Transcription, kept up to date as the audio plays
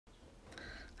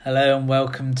Hello and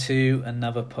welcome to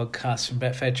another podcast from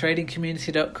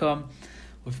BetfairTradingCommunity.com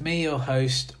with me, your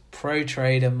host, Pro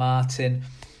Trader Martin.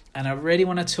 And I really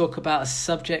want to talk about a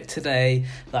subject today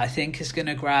that I think is going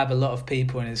to grab a lot of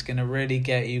people and is going to really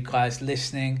get you guys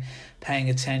listening, paying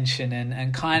attention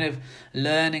and kind of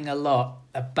learning a lot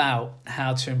about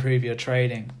how to improve your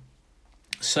trading.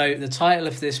 So the title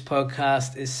of this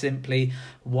podcast is simply,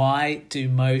 why do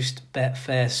most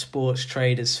Betfair sports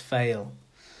traders fail?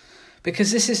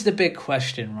 Because this is the big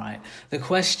question, right? The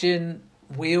question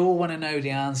we all want to know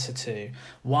the answer to.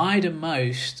 Why do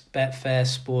most Betfair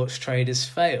sports traders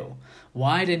fail?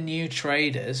 Why do new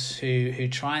traders who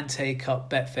try and take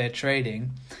up Betfair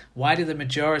trading, why do the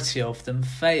majority of them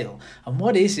fail? And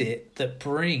what is it that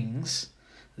brings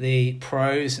the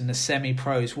pros and the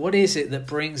semi-pros, what is it that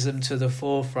brings them to the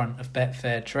forefront of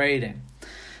Betfair trading?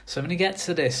 So I'm going to get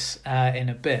to this in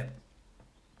a bit.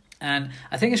 And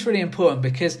I think it's really important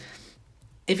because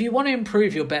if you want to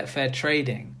improve your Betfair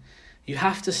trading, you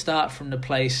have to start from the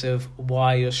place of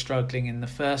why you're struggling in the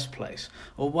first place,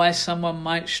 or why someone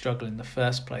might struggle in the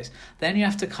first place. Then you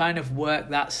have to kind of work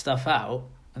that stuff out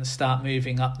and start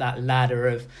moving up that ladder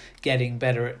of getting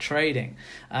better at trading.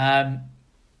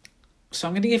 So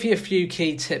I'm going to give you a few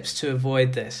key tips to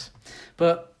avoid this.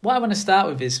 But what I want to start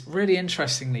with is, really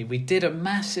interestingly, we did a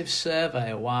massive survey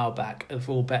a while back of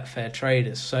all Betfair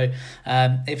traders. So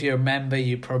if you're a member,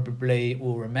 you probably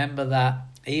will remember that.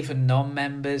 Even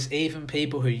non-members, even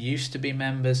people who used to be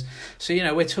members. So,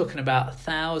 we're talking about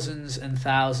thousands and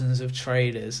thousands of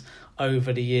traders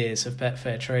over the years of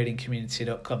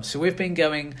BetfairTradingCommunity.com. So we've been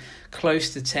going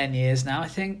close to 10 years now. I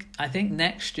think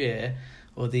next year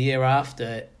or the year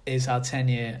after is our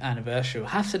 10-year anniversary. We'll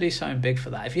have to do something big for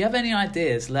that. If you have any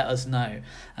ideas, let us know,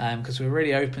 because we're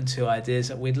really open to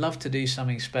ideas. We'd love to do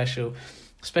something special,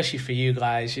 especially for you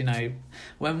guys.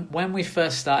 When we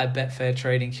first started Betfair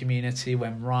Trading Community,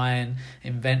 when Ryan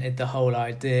invented the whole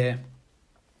idea,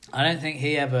 I don't think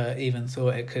he ever even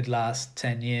thought it could last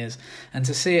 10 years. And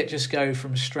to see it just go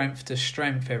from strength to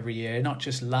strength every year, not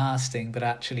just lasting, but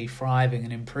actually thriving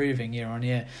and improving year on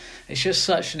year, it's just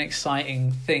such an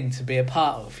exciting thing to be a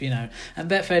part of,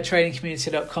 And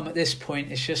BetfairTradingCommunity.com at this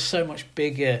point is just so much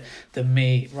bigger than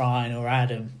me, Ryan, or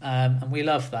Adam. And we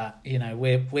love that.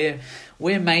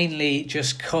 We're mainly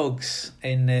just cogs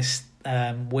in this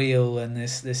wheel and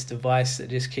this device that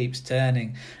just keeps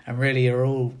turning, and really are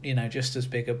all just as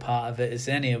big a part of it as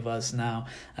any of us now.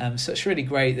 So it's really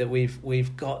great that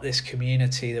we've got this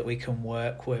community that we can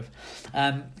work with.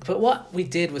 But what we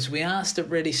did was we asked a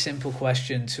really simple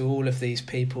question to all of these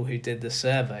people who did the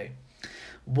survey.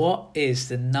 What is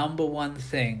the number one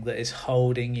thing that is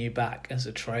holding you back as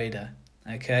a trader?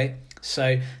 Okay,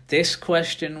 so this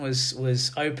question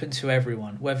was open to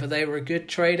everyone, whether they were a good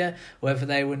trader, whether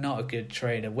they were not a good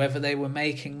trader, whether they were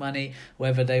making money,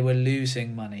 whether they were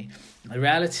losing money. The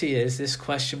reality is this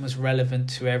question was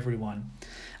relevant to everyone.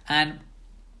 And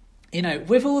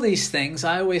with all these things,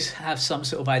 I always have some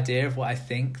sort of idea of what I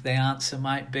think the answer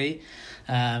might be,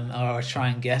 or I try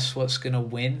and guess what's going to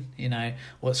win,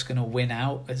 what's going to win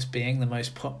out as being the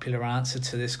most popular answer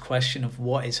to this question of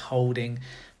what is holding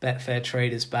Betfair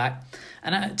traders back.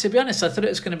 And to be honest, I thought it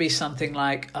was going to be something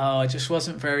like, I just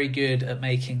wasn't very good at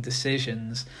making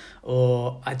decisions,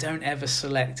 or I don't ever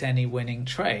select any winning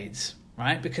trades,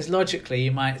 right? Because logically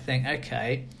you might think,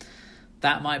 okay,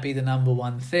 that might be the number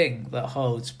one thing that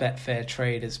holds Betfair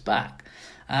traders back.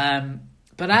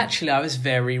 But actually I was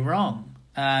very wrong.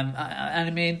 I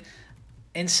mean,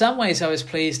 in some ways I was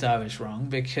pleased I was wrong,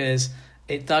 because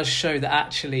it does show that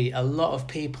actually a lot of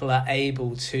people are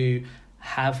able to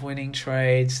have winning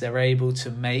trades. They're able to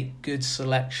make good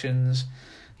selections.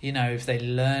 If they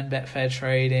learn Betfair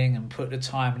trading and put the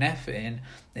time and effort in,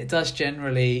 it does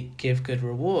generally give good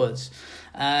rewards.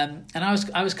 And I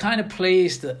was kind of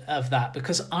pleased of that,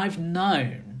 because I've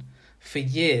known for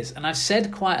years, and I've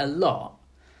said quite a lot,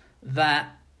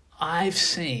 that I've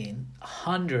seen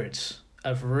hundreds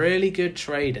of really good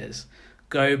traders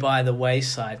go by the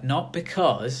wayside, not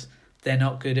because they're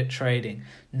not good at trading,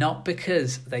 not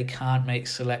because they can't make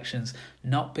selections,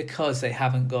 not because they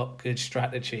haven't got good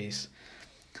strategies.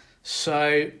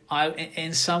 So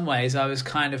in some ways, I was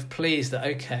kind of pleased that,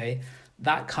 okay,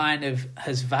 that kind of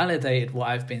has validated what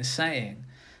I've been saying.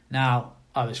 Now,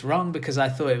 I was wrong, because I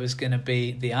thought it was going to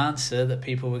be the answer that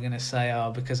people were going to say,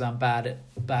 because I'm bad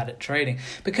at trading.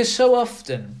 Because so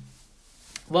often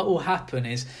what will happen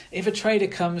is, if a trader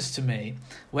comes to me,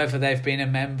 whether they've been a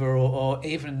member or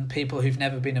even people who've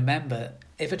never been a member,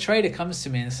 if a trader comes to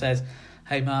me and says,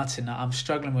 hey Martin, I'm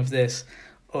struggling with this,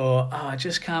 or I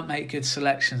just can't make good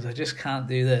selections, I just can't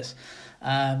do this,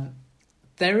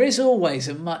 there is always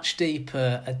a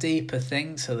deeper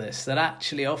thing to this that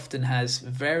actually often has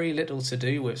very little to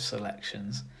do with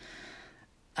selections.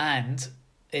 And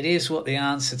it is what the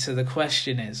answer to the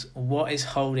question is: what is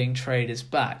holding traders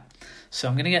back? So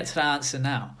I'm going to get to the answer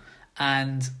now.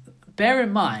 And bear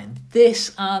in mind,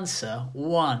 this answer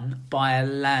won by a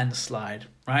landslide,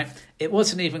 right? It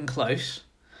wasn't even close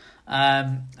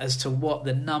as to what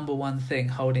the number one thing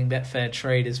holding Betfair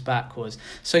traders back was.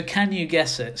 So can you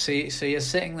guess it? So you're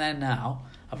sitting there now.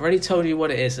 I've already told you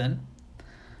what it isn't.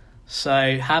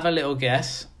 So have a little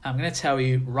guess. I'm going to tell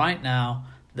you right now,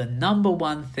 the number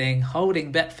one thing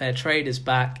holding Betfair traders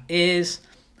back is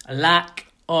lack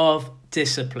of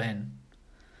discipline,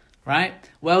 right?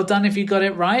 Well done if you got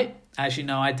it right. As you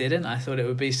know, I didn't. I thought it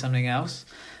would be something else.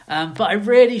 But I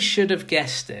really should have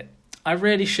guessed it. I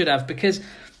really should have, because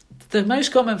the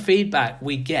most common feedback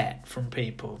we get from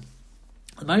people,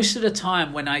 most of the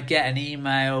time when I get an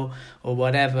email or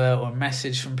whatever, or a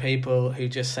message from people who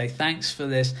just say, thanks for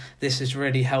this has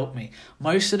really helped me.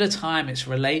 Most of the time it's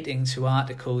relating to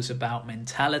articles about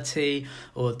mentality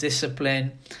or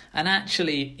discipline. And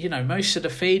actually, most of the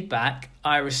feedback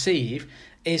I receive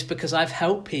is because I've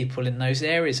helped people in those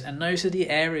areas. And those are the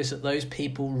areas that those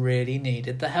people really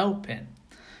needed the help in,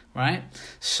 right?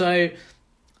 So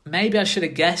maybe I should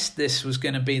have guessed this was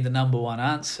going to be the number one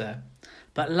answer.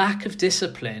 But lack of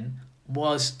discipline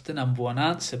was the number one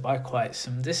answer by quite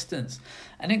some distance.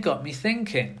 And it got me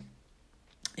thinking,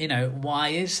 why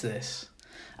is this?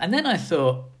 And then I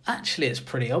thought, actually, it's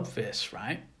pretty obvious,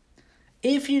 right?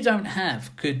 If you don't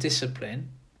have good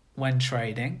discipline when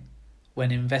trading,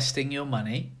 when investing your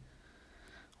money,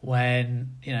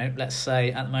 when, let's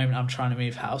say at the moment I'm trying to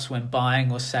move house, when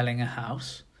buying or selling a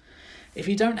house, if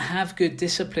you don't have good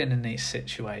discipline in these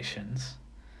situations,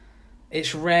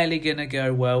 it's rarely going to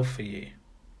go well for you,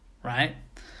 right?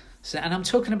 So, and I'm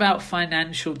talking about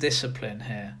financial discipline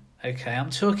here, okay? I'm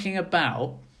talking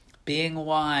about being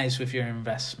wise with your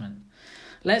investment.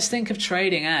 Let's think of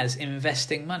trading as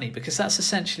investing money, because that's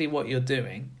essentially what you're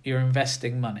doing. You're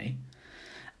investing money.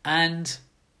 And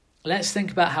let's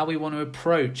think about how we want to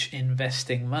approach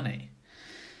investing money.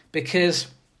 Because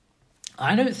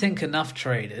I don't think enough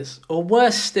traders, or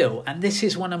worse still, and this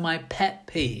is one of my pet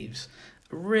peeves,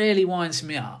 really winds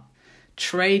me up,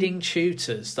 trading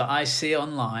tutors that I see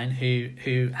online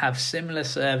who have similar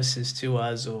services to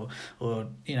us or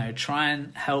try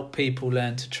and help people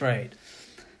learn to trade.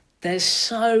 There's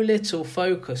so little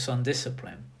focus on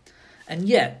discipline. And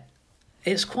yet,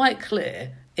 it's quite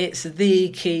clear it's the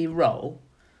key role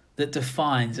that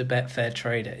defines a Betfair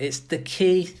trader. It's the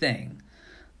key thing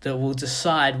that will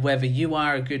decide whether you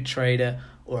are a good trader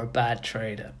or a bad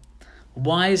trader.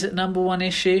 Why is it number one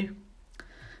issue?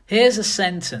 Here's a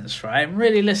sentence, right? And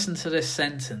really listen to this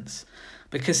sentence,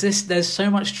 because there's so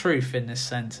much truth in this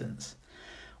sentence.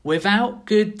 Without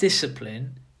good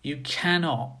discipline, you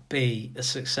cannot be a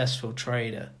successful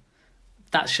trader.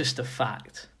 That's just a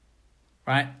fact,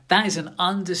 right? That is an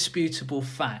undisputable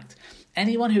fact.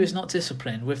 Anyone who is not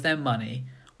disciplined with their money,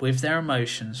 with their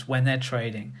emotions when they're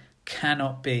trading,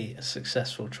 cannot be a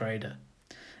successful trader.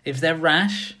 If they're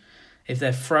rash, if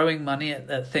they're throwing money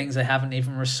at things they haven't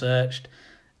even researched,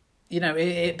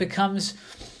 it becomes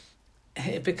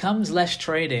less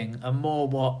trading and more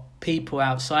what people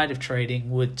outside of trading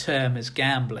would term as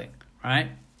gambling, right?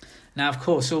 Now, of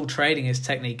course, all trading is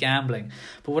technically gambling.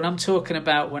 But what I'm talking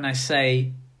about when I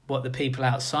say what the people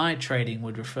outside trading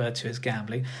would refer to as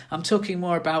gambling, I'm talking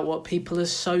more about what people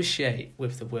associate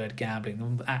with the word gambling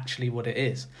and actually what it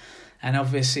is. And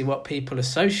obviously what people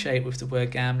associate with the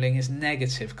word gambling is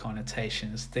negative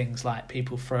connotations, things like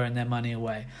people throwing their money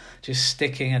away, just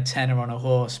sticking a tenner on a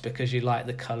horse because you like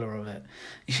the colour of it.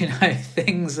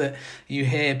 Things that you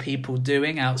hear people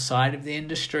doing outside of the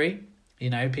industry.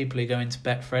 People who go into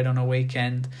Betfred on a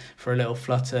weekend for a little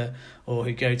flutter, or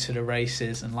who go to the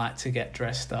races and like to get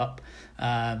dressed up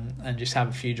and just have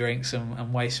a few drinks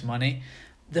and waste money.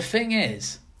 The thing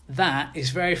is, that is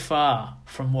very far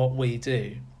from what we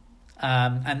do.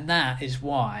 And that is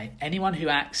why anyone who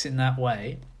acts in that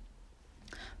way,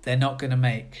 they're not going to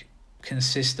make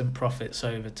consistent profits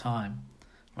over time,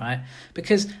 right?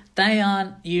 Because they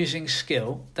aren't using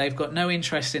skill. They've got no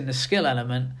interest in the skill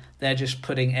element. They're just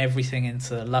putting everything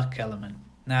into the luck element.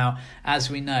 Now, as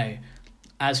we know,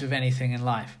 as with anything in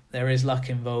life, there is luck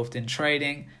involved in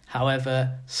trading.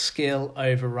 However, skill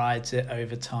overrides it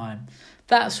over time.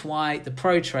 That's why the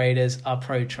pro traders are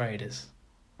pro traders.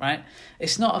 Right?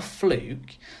 It's not a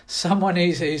fluke. Someone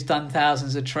who's done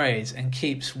thousands of trades and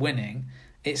keeps winning,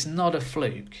 it's not a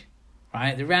fluke,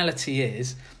 right? The reality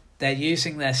is they're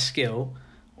using their skill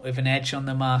with an edge on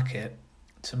the market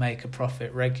to make a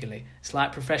profit regularly. It's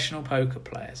like professional poker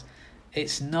players.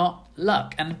 It's not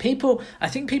luck. And I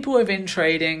think people within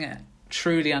trading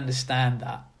truly understand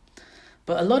that.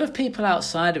 But a lot of people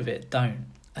outside of it don't.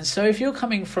 And so if you're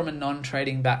coming from a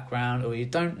non-trading background or you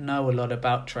don't know a lot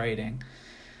about trading,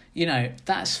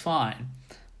 that's fine.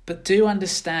 But do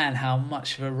understand how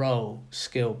much of a role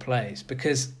skill plays,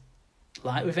 because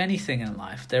like with anything in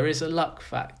life, there is a luck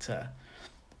factor.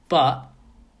 But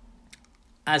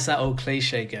as that old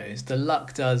cliche goes, the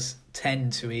luck does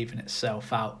tend to even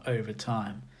itself out over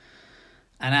time.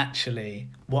 And actually,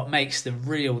 what makes the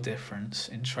real difference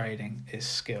in trading is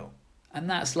skill. And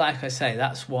that's, like I say,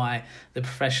 that's why the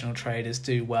professional traders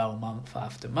do well month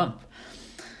after month.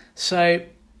 So,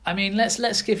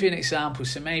 let's give you an example.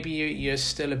 So maybe you're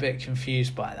still a bit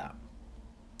confused by that.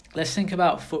 Let's think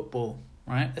about football,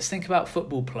 right? Let's think about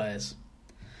football players.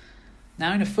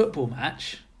 Now, in a football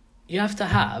match, you have to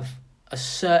have a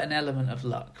certain element of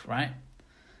luck, right?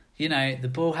 The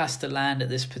ball has to land at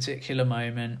this particular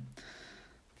moment.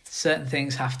 Certain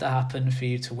things have to happen for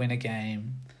you to win a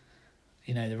game.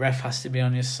 The ref has to be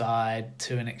on your side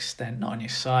to an extent. Not on your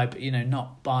side, but,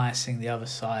 not biasing the other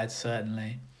side,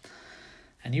 certainly.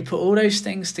 And you put all those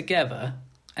things together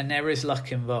and there is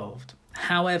luck involved.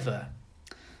 However,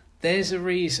 there's a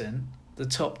reason the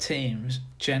top teams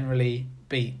generally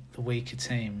beat the weaker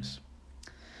teams.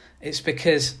 It's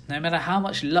because no matter how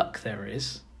much luck there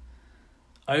is,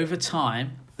 over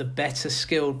time, the better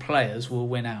skilled players will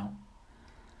win out.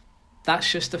 That's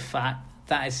just a fact.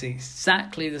 That is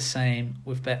exactly the same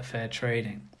with Betfair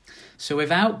trading. So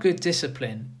without good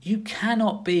discipline, you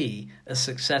cannot be a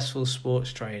successful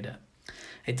sports trader.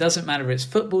 It doesn't matter if it's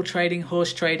football trading,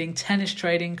 horse trading, tennis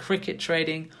trading, cricket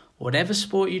trading, whatever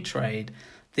sport you trade,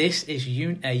 this is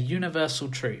a universal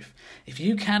truth. If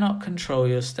you cannot control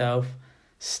yourself,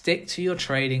 stick to your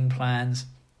trading plans,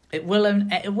 it will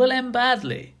end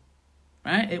badly,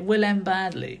 right? It will end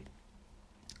badly.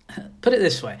 Put it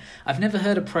this way, I've never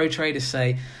heard a pro trader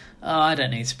say, I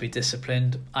don't need to be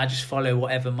disciplined, I just follow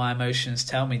whatever my emotions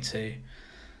tell me to.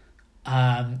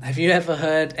 Have you ever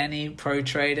heard any pro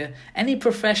trader, any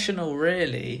professional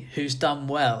really, who's done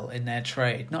well in their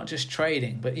trade, not just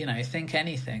trading, but think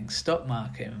anything, stock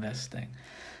market investing,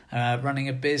 running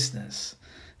a business,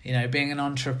 being an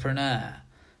entrepreneur,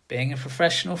 being a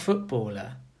professional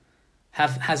footballer?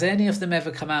 Has any of them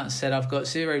ever come out and said, I've got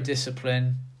zero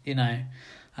discipline,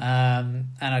 and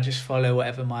I just follow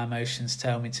whatever my emotions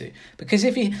tell me to? Because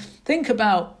if you think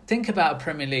about a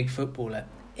Premier League footballer,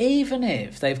 even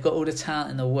if they've got all the talent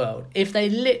in the world, if they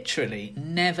literally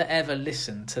never ever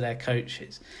listened to their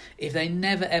coaches, if they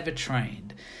never ever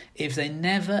trained, if they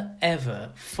never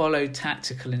ever followed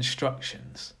tactical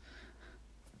instructions,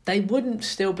 they wouldn't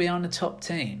still be on the top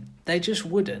team. They just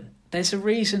wouldn't. There's a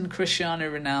reason Cristiano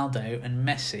Ronaldo and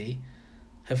Messi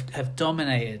have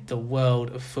dominated the world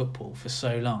of football for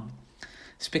so long.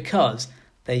 It's because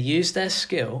they used their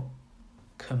skill,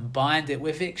 combined it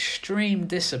with extreme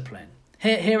discipline.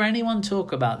 Hear anyone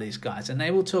talk about these guys, and they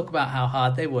will talk about how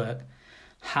hard they work,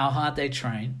 how hard they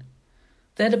train.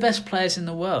 They're the best players in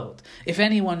the world. If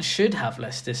anyone should have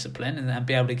less discipline and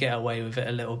be able to get away with it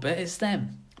a little bit, it's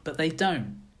them. But they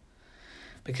don't.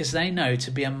 Because they know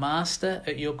to be a master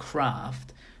at your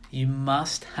craft, you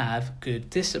must have good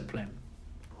discipline.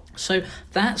 So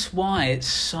that's why it's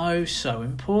so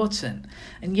important.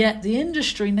 And yet the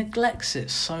industry neglects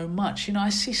it so much. I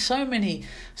see so many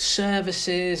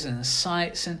services and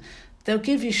sites, and they'll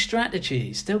give you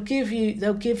strategies, they'll give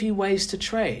you ways to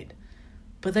trade,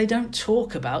 but they don't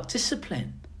talk about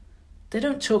discipline. They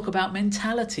don't talk about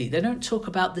mentality. They don't talk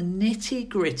about the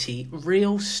nitty-gritty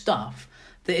real stuff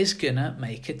that is gonna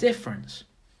make a difference.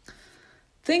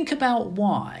 Think about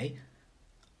why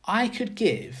I could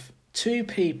give two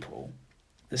people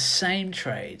the same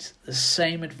trades, the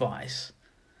same advice,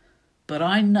 but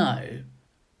I know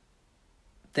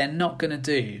they're not going to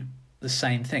do the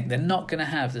same thing. They're not going to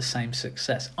have the same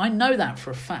success. I know that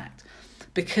for a fact,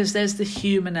 because there's the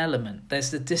human element,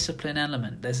 there's the discipline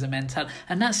element, there's the mentality,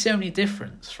 and that's the only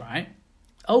difference, right?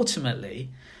 Ultimately,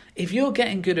 if you're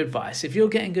getting good advice, if you're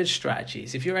getting good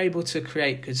strategies, if you're able to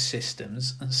create good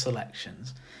systems and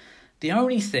selections, the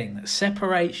only thing that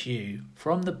separates you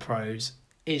from the pros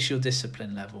is your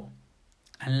discipline level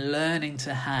and learning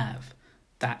to have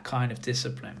that kind of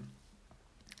discipline.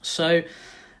 So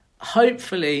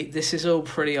hopefully this is all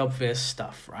pretty obvious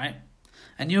stuff, right?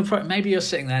 And maybe you're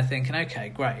sitting there thinking, okay,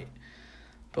 great.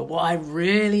 But what I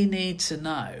really need to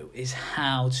know is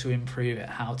how to improve it,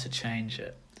 how to change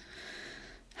it.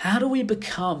 How do we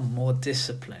become more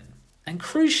disciplined? And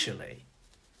crucially,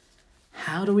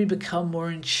 How do we become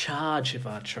more in charge of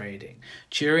our trading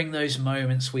during those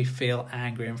moments we feel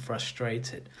angry and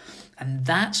frustrated? And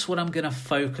that's what I'm going to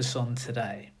focus on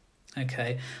today.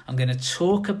 Okay, I'm going to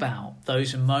talk about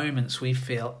those moments we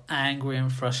feel angry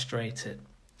and frustrated.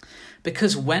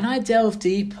 Because when I delve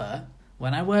deeper,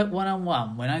 when I work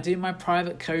one-on-one, when I do my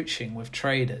private coaching with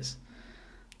traders,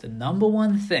 the number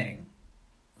one thing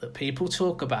that people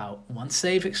talk about once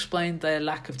they've explained their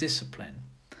lack of discipline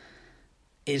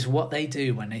is what they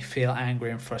do when they feel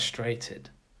angry and frustrated.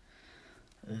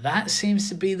 That seems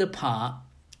to be the part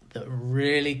that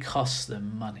really costs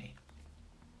them money.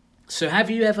 So have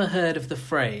you ever heard of the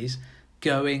phrase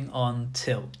going on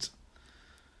tilt?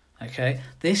 Okay,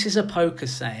 this is a poker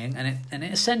saying, and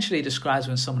it essentially describes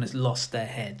when someone has lost their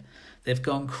head. They've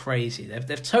gone crazy.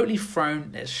 They've totally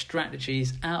thrown their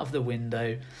strategies out of the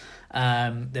window.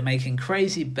 They're making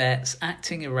crazy bets,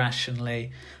 acting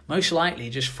irrationally, most likely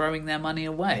just throwing their money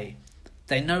away.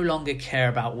 They no longer care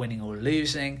about winning or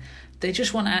losing. They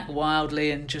just want to act wildly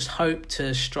and just hope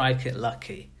to strike it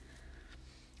lucky.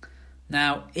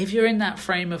 Now, if you're in that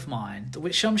frame of mind,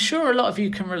 which I'm sure a lot of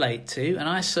you can relate to, and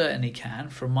I certainly can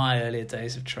from my earlier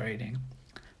days of trading,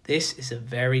 this is a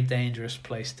very dangerous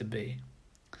place to be.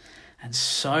 And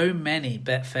so many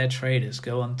Betfair traders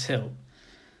go on tilt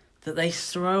that they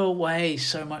throw away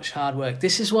so much hard work.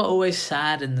 This is what always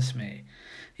saddens me.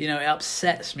 It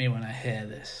upsets me when I hear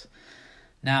this.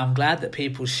 Now, I'm glad that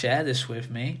people share this with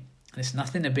me. It's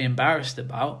nothing to be embarrassed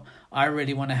about. I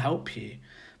really want to help you.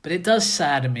 But it does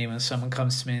sadden me when someone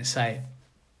comes to me and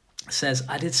says,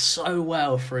 I did so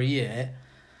well for a year,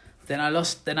 then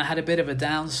I had a bit of a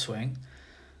downswing,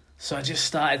 so I just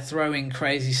started throwing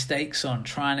crazy stakes on,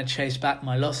 trying to chase back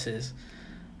my losses,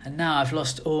 and now I've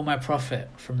lost all my profit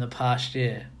from the past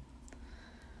year.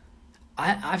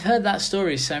 I've heard that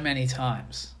story so many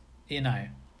times,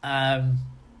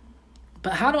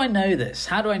 But how do I know this?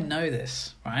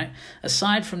 Right?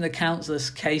 Aside from the countless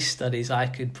case studies I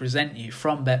could present you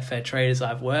from Betfair traders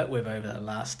I've worked with over the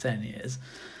last 10 years,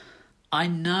 I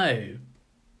know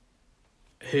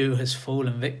who has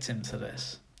fallen victim to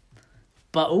this.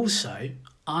 But also,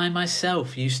 I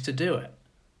myself used to do it.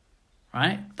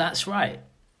 Right? That's right.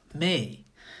 Me.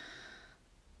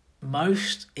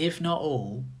 Most, if not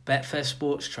all, Betfair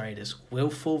sports traders will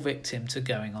fall victim to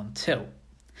going on tilt.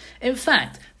 In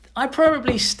fact, I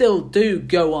probably still do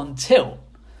go on tilt.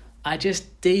 I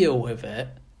just deal with it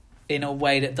in a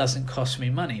way that doesn't cost me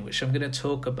money, which I'm going to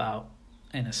talk about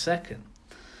in a second.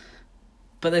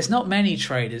 But there's not many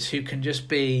traders who can just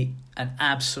be an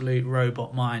absolute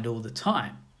robot mind all the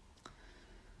time.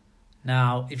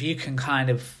 Now, if you can kind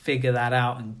of figure that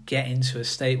out and get into a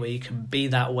state where you can be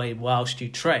that way whilst you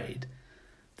trade,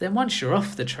 then once you're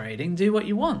off the trading, do what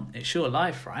you want. It's your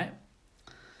life, right?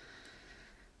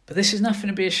 But this is nothing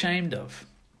to be ashamed of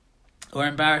or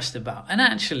embarrassed about. And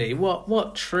actually,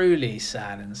 what truly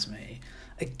saddens me,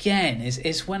 again,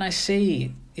 is when I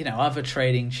see, other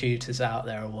trading tutors out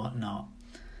there or whatnot.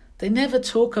 They never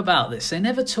talk about this. They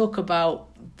never talk about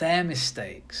their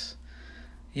mistakes.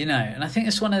 And I think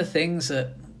it's one of the things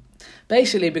that,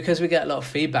 basically because we get a lot of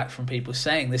feedback from people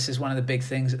saying this is one of the big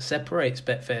things that separates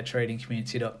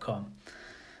BetfairTradingCommunity.com.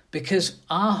 Because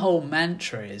our whole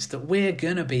mantra is that we're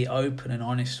going to be open and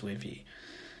honest with you.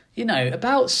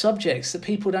 About subjects that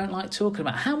people don't like talking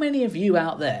about. How many of you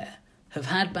out there have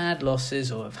had bad losses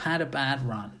or have had a bad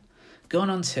run, gone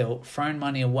on tilt, thrown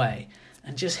money away,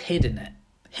 and just hidden it?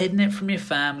 Hidden it from your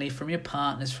family, from your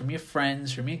partners, from your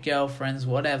friends, from your girlfriends,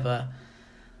 whatever,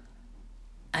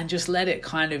 and just let it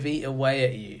kind of eat away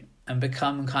at you and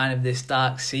become kind of this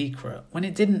dark secret when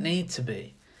it didn't need to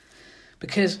be.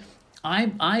 Because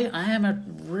I am a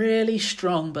really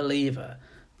strong believer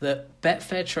that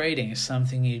Betfair trading is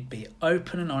something you'd be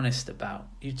open and honest about.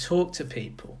 You talk to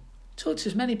people. Talk to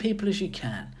as many people as you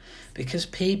can, because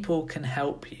people can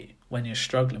help you when you're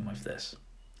struggling with this.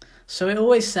 So it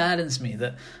always saddens me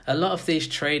that a lot of these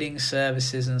trading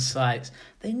services and sites,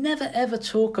 they never ever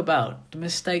talk about the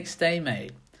mistakes they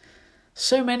made.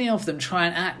 So many of them try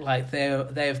and act like they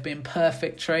have been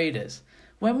perfect traders,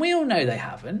 when we all know they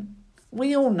haven't.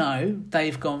 We all know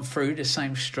they've gone through the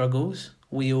same struggles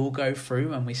we all go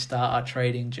through when we start our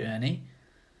trading journey.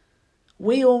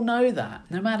 We all know that,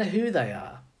 no matter who they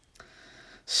are.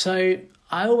 So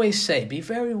I always say, be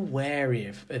very wary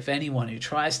of anyone who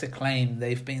tries to claim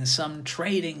they've been some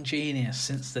trading genius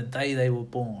since the day they were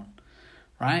born,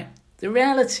 right? The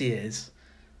reality is,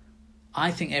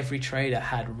 I think every trader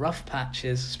had rough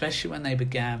patches, especially when they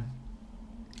began,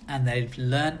 and they've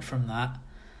learnt from that.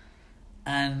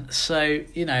 And so,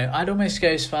 I'd almost go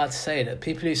as far to say that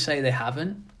people who say they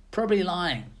haven't, probably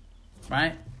lying,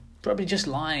 right? probably just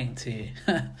lying to you.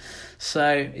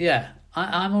 So yeah,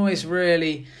 I'm always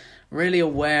really, really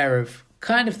aware of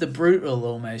kind of the brutal,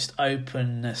 almost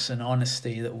openness and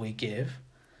honesty that we give.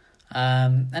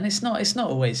 And it's not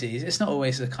always easy. It's not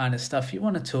always the kind of stuff you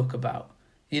want to talk about,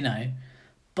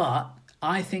 But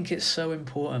I think it's so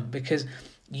important because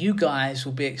you guys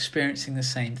will be experiencing the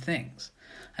same things.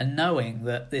 And knowing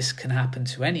that this can happen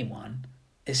to anyone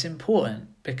is important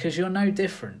because you're no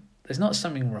different. There's not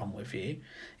something wrong with you.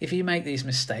 If you make these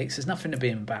mistakes, there's nothing to be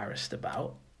embarrassed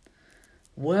about.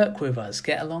 Work with us,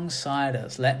 get alongside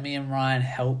us, let me and Ryan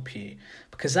help you,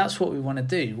 because that's what we want to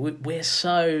do.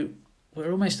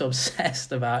 We're almost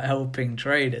obsessed about helping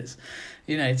traders,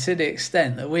 to the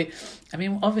extent that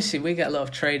obviously we get a lot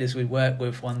of traders we work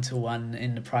with one-to-one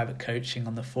in the private coaching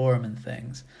on the forum and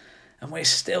things, and we're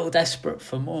still desperate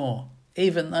for more.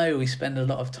 Even though we spend a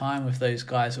lot of time with those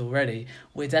guys already,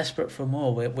 we're desperate for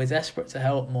more. We're desperate to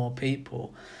help more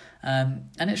people, and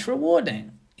it's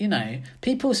rewarding.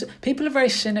 People are very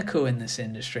cynical in this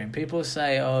industry, and people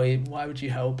say, "Oh, why would you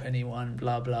help anyone?"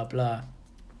 Blah blah blah.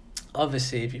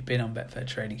 Obviously, if you've been on Betfair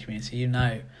Trading Community, you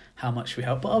know how much we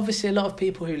help. But obviously, a lot of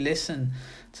people who listen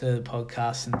to the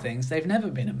podcasts and things, they've never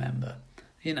been a member.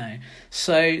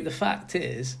 So the fact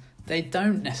is, they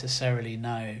don't necessarily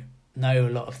know a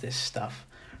lot of this stuff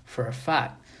for a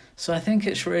fact. So I think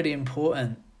it's really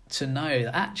important to know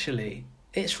that actually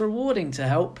it's rewarding to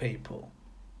help people,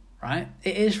 right?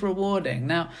 It is rewarding.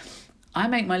 Now, I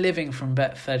make my living from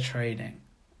Betfair Trading.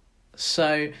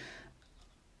 So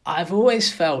I've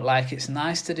always felt like it's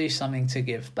nice to do something to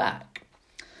give back.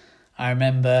 I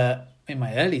remember in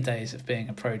my early days of being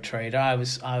a pro trader, I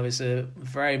was a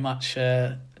very much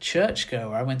a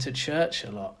churchgoer. I went to church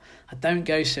a lot. I don't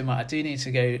go so much. I do need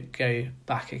to go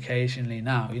back occasionally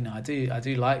now. I do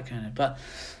like going, but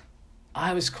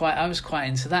I was quite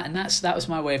into that, and that was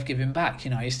my way of giving back.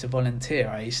 I used to volunteer.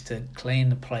 I used to clean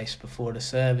the place before the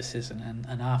services,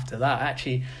 and after that, I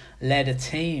actually led a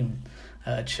team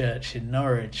at a church in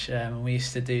Norwich, and we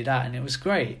used to do that, and it was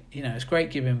great. It was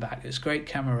great giving back. It was great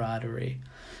camaraderie.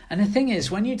 And the thing is,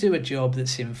 when you do a job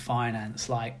that's in finance,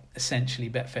 like essentially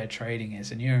Betfair Trading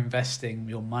is, and you're investing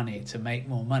your money to make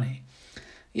more money,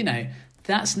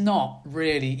 that's not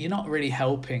really, you're not really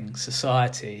helping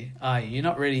society, are you? You're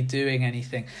not really doing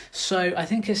anything. So I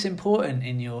think it's important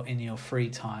in your free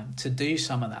time to do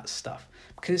some of that stuff,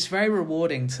 because it's very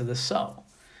rewarding to the soul,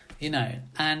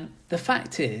 And the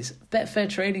fact is, Betfair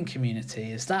Trading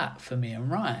Community is that for me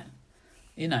and Ryan.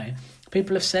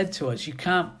 People have said to us, you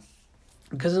can't,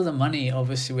 because of the money,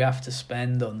 obviously, we have to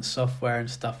spend on software and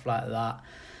stuff like that.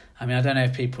 I don't know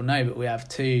if people know, but we have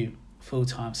 2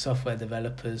 full-time software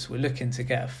developers. We're looking to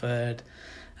get a third.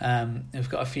 We've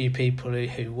got a few people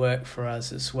who work for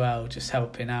us as well, just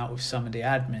helping out with some of the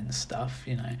admin stuff,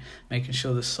 making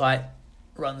sure the site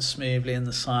runs smoothly and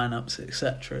the sign-ups,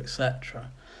 etc.,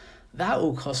 etc. That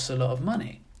all costs a lot of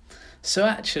money. So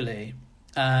actually,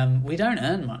 we don't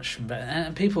earn much from it.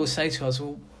 And people say to us,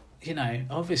 well,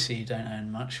 obviously you don't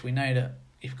earn much. We know that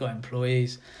you've got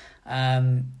employees.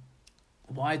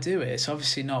 Why do it? It's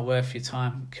obviously not worth your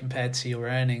time compared to your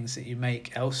earnings that you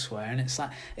make elsewhere. And it's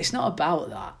like, it's not about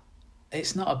that.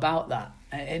 It's not about that.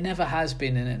 It never has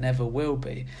been, and it never will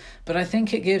be. But I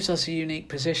think it gives us a unique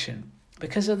position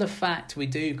because of the fact we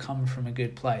do come from a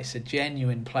good place, a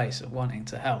genuine place of wanting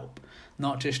to help,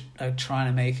 not just trying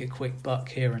to make a quick buck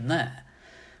here and there.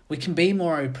 We can be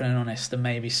more open and honest than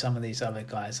maybe some of these other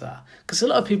guys are. Because a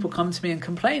lot of people come to me and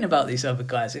complain about these other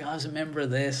guys. Like, I was a member of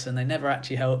this and they never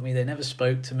actually helped me. They never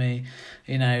spoke to me,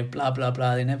 blah, blah,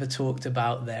 blah. They never talked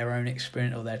about their own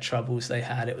experience or their troubles they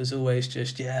had. It was always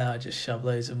just, I just shoved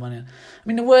loads of money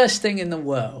in. The worst thing in the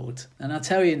world, and I'll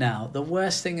tell you now, the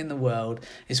worst thing in the world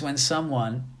is when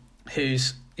someone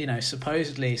who's,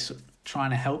 supposedly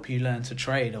trying to help you learn to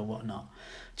trade or whatnot,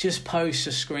 just posts a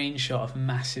screenshot of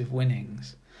massive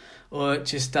winnings. Or it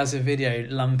just does a video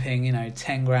lumping,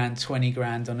 10 grand, 20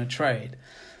 grand on a trade.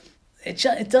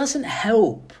 It doesn't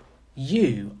help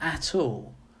you at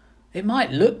all. It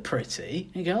might look pretty.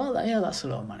 You go, oh, yeah, that's a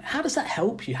lot of money. How does that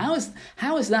help you? How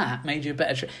has that made you a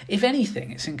better trader? If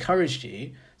anything, it's encouraged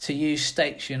you to use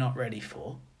stakes you're not ready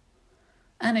for.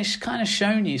 And it's kind of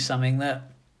shown you something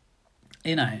that,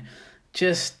 I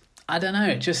don't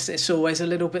know, it's always a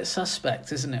little bit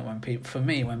suspect, isn't it, when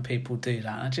people do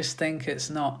that. I just think it's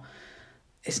not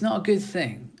a good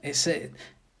thing.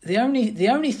 The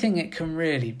only thing it can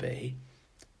really be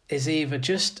is either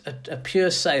just a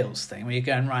pure sales thing where you're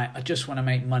going, right, I just want to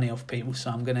make money off people, so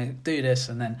I'm going to do this,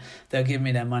 and then they'll give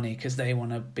me their money because they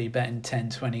want to be betting 10,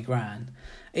 20 grand.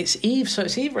 It's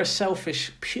either a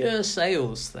selfish, pure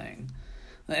sales thing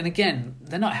And again,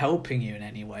 they're not helping you in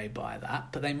any way by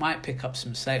that, but they might pick up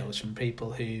some sales from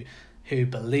people who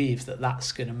believe that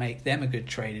that's going to make them a good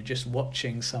trader, just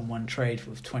watching someone trade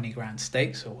with 20 grand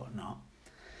stakes or whatnot.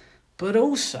 But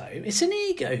also, it's an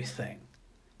ego thing,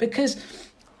 because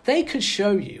they could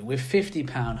show you with £50,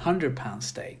 £100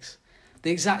 stakes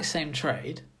the exact same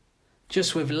trade,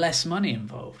 just with less money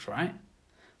involved, right?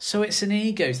 So it's an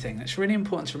ego thing. It's really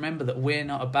important to remember that we're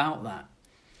not about that.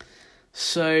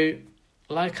 So,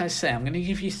 like I say, I'm going to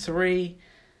give you 3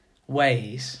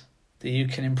 ways that you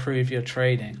can improve your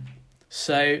trading.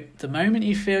 So the moment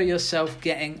you feel yourself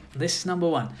getting, this is number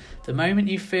 1, the moment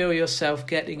you feel yourself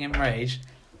getting enraged,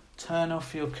 turn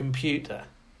off your computer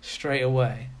straight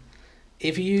away.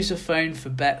 If you use a phone for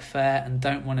Betfair and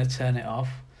don't want to turn it off,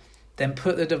 then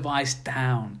put the device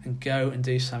down and go and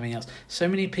do something else. So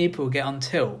many people get on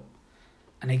tilt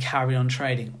and they carry on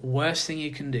trading. Worst thing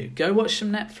you can do, go watch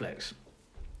some Netflix.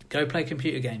 Go play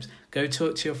computer games. Go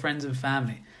talk to your friends and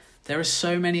family. There are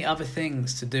so many other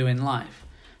things to do in life.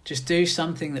 Just do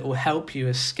something that will help you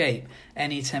escape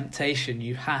any temptation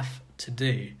you have to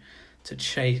do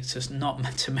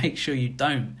to make sure you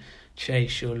don't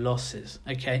chase your losses.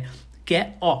 Okay?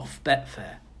 Get off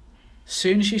Betfair. As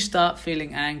soon as you start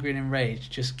feeling angry and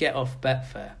enraged, just get off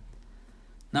Betfair.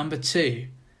 Number 2,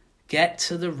 get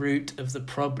to the root of the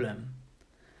problem.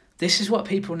 This is what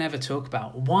people never talk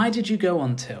about. Why did you go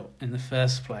on tilt in the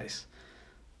first place?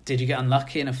 Did you get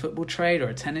unlucky in a football trade or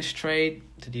a tennis trade?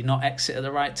 Did you not exit at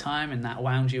the right time and that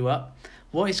wound you up?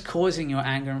 What is causing your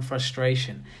anger and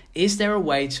frustration? Is there a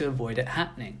way to avoid it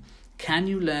happening? Can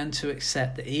you learn to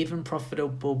accept that even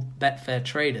profitable Betfair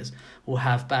traders will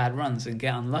have bad runs and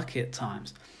get unlucky at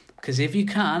times? Because if you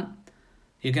can't,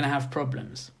 you're going to have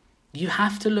problems. You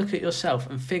have to look at yourself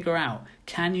and figure out,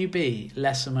 can you be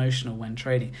less emotional when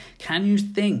trading? Can you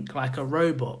think like a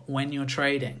robot when you're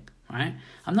trading, right?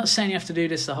 I'm not saying you have to do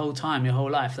this the whole time, your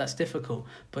whole life. That's difficult.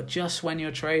 But just when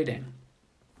you're trading.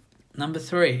 Number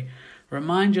 3,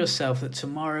 remind yourself that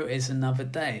tomorrow is another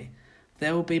day.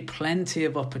 There will be plenty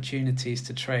of opportunities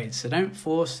to trade, so don't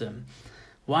force them.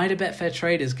 Why do Betfair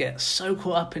traders get so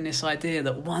caught up in this idea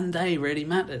that one day really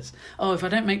matters? Oh, if I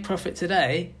don't make profit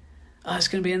today, it's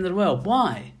going to be the end of the world.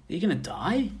 Why? Are you going to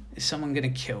die? Is someone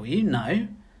going to kill you? No.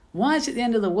 Why is it the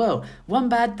end of the world? One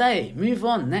bad day, move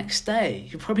on, next day.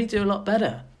 You'll probably do a lot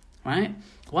better, right?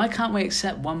 Why can't we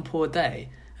accept one poor day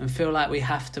and feel like we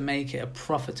have to make it a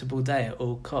profitable day at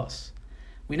all costs?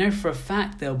 We know for a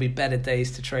fact there'll be better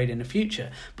days to trade in the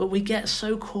future, but we get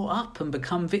so caught up and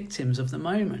become victims of the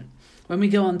moment. When we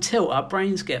go on tilt, our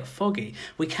brains get foggy.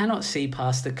 We cannot see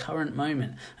past the current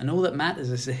moment, and all that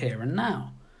matters is the here and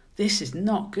now. This is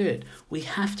not good. We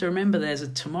have to remember there's a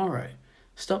tomorrow.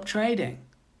 Stop trading.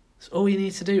 That's all you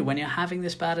need to do when you're having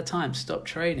this bad a time. Stop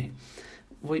trading.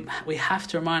 We have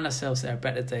to remind ourselves there are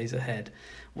better days ahead.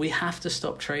 We have to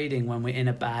stop trading when we're in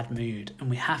a bad mood, and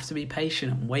we have to be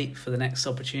patient and wait for the next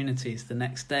opportunities the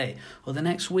next day or the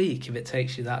next week if it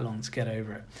takes you that long to get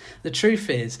over it. The truth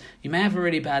is, you may have a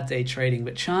really bad day trading,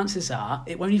 but chances are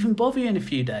it won't even bother you in a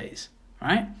few days,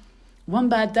 right? One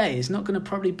bad day is not going to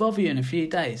probably bother you in a few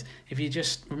days if you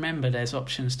just remember there's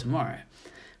options tomorrow.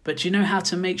 But do you know how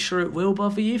to make sure it will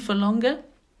bother you for longer?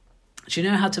 Do you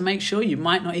know how to make sure you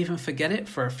might not even forget it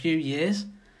for a few years?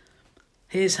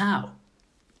 Here's how.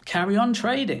 Carry on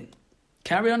trading.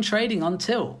 Carry on trading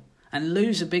until and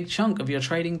lose a big chunk of your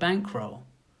trading bankroll.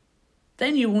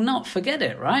 Then you will not forget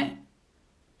it, right?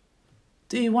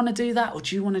 Do you want to do that, or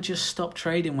do you want to just stop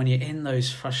trading when you're in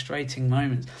those frustrating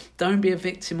moments? Don't be a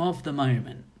victim of the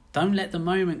moment. Don't let the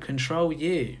moment control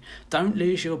you. Don't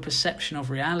lose your perception of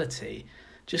reality.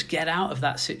 Just get out of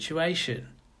that situation.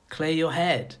 Clear your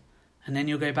head. And then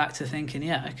you'll go back to thinking,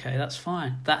 yeah, okay, that's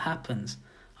fine. That happens.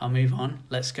 I'll move on.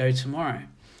 Let's go tomorrow.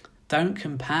 Don't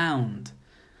compound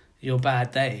your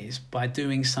bad days by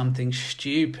doing something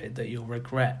stupid that you'll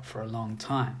regret for a long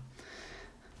time.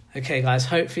 Okay, guys,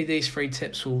 hopefully these 3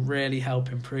 tips will really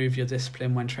help improve your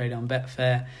discipline when trading on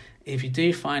Betfair. If you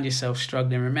do find yourself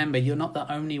struggling, remember, you're not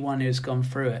the only one who's gone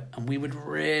through it, and we would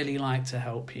really like to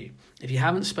help you. If you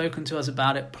haven't spoken to us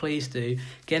about it, please do.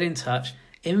 Get in touch.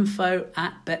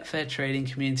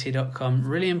 info@betfairtradingcommunity.com.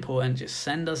 Really important. Just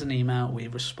send us an email. We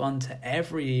respond to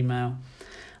every email.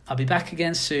 I'll be back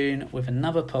again soon with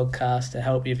another podcast to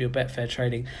help you with your Betfair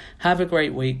trading. Have a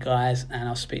great week, guys, and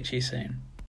I'll speak to you soon.